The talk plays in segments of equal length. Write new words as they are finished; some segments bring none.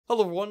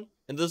Hello everyone,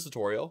 in this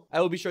tutorial,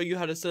 I will be showing you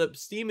how to set up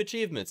Steam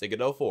achievements in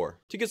Godot 4.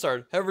 To get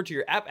started, head over to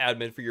your app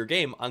admin for your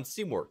game on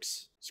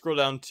Steamworks. Scroll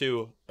down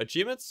to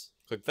Achievements,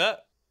 click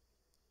that,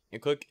 and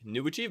click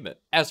New Achievement.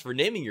 As for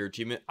naming your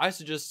achievement, I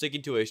suggest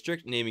sticking to a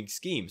strict naming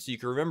scheme so you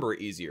can remember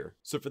it easier.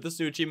 So for this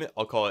new achievement,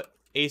 I'll call it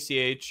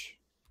ACH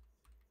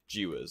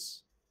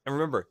GWiz. And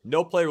remember,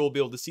 no player will be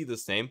able to see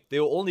this name, they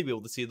will only be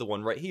able to see the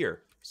one right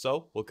here.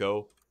 So we'll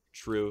go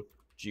True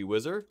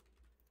GWizard.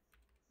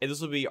 And this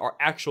will be our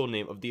actual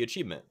name of the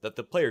achievement that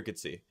the player could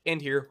see.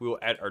 And here we will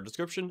add our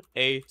description,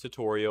 a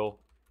tutorial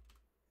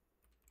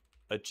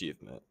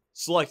achievement.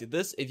 Select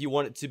this if you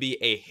want it to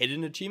be a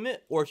hidden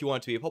achievement, or if you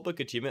want it to be a public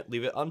achievement,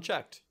 leave it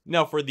unchecked.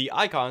 Now for the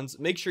icons,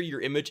 make sure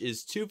your image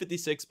is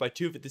 256 by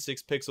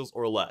 256 pixels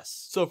or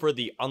less. So for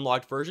the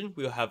unlocked version,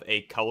 we will have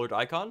a colored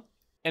icon,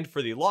 and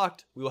for the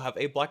locked, we will have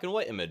a black and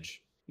white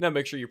image. Now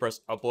make sure you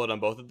press upload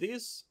on both of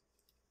these,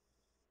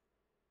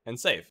 and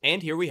save.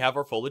 And here we have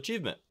our full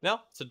achievement.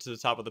 Now, set to the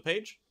top of the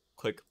page,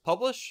 click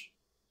Publish,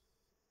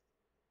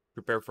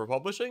 prepare for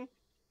publishing,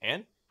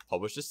 and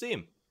publish to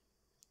Steam.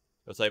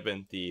 You'll type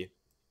in the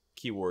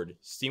keyword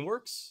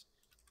Steamworks,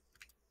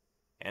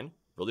 and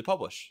really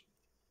publish.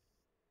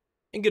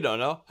 In Godot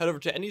now, head over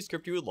to any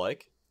script you would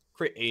like,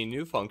 create a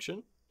new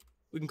function.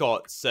 We can call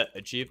it set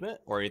achievement,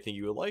 or anything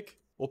you would like.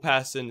 We'll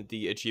pass in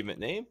the achievement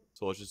name,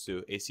 so let's just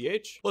do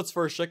ACH. Let's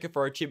first check if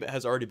our achievement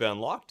has already been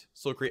unlocked.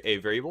 So we'll create a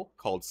variable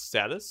called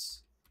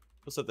status.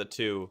 We'll set that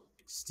to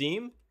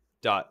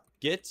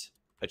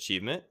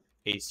steam.getAchievement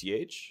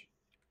ACH.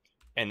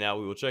 And now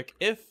we will check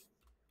if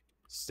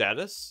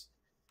status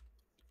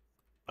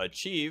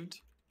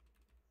achieved.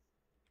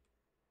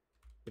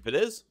 If it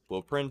is,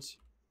 we'll print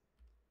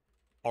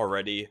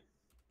already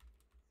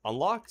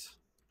unlocked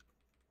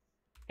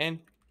and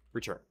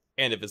return.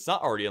 And if it's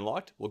not already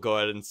unlocked, we'll go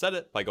ahead and set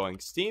it by going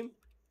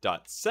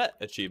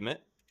steam.setAchievement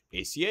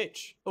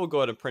ACH. We'll go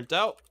ahead and print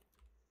out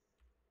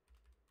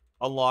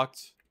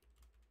unlocked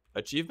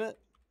achievement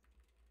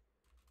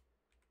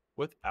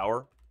with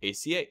our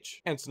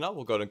ACH. And so now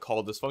we'll go ahead and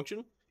call this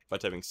function by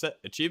typing set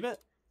achievement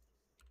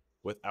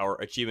with our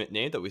achievement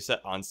name that we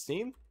set on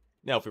Steam.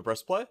 Now if we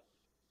press play,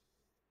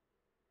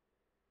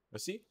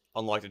 let's see,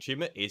 unlocked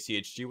achievement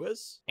ACH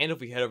GWiz. And if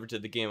we head over to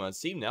the game on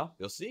Steam now,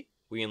 you'll see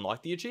we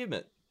unlocked the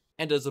achievement.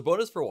 And as a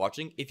bonus for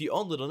watching, if you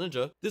own Little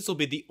Ninja, this will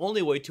be the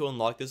only way to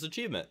unlock this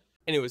achievement.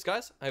 Anyways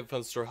guys, I hope you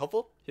found this story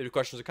helpful. If you have any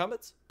questions or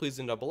comments, please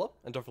leave them down below,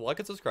 and don't forget to like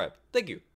and subscribe. Thank you!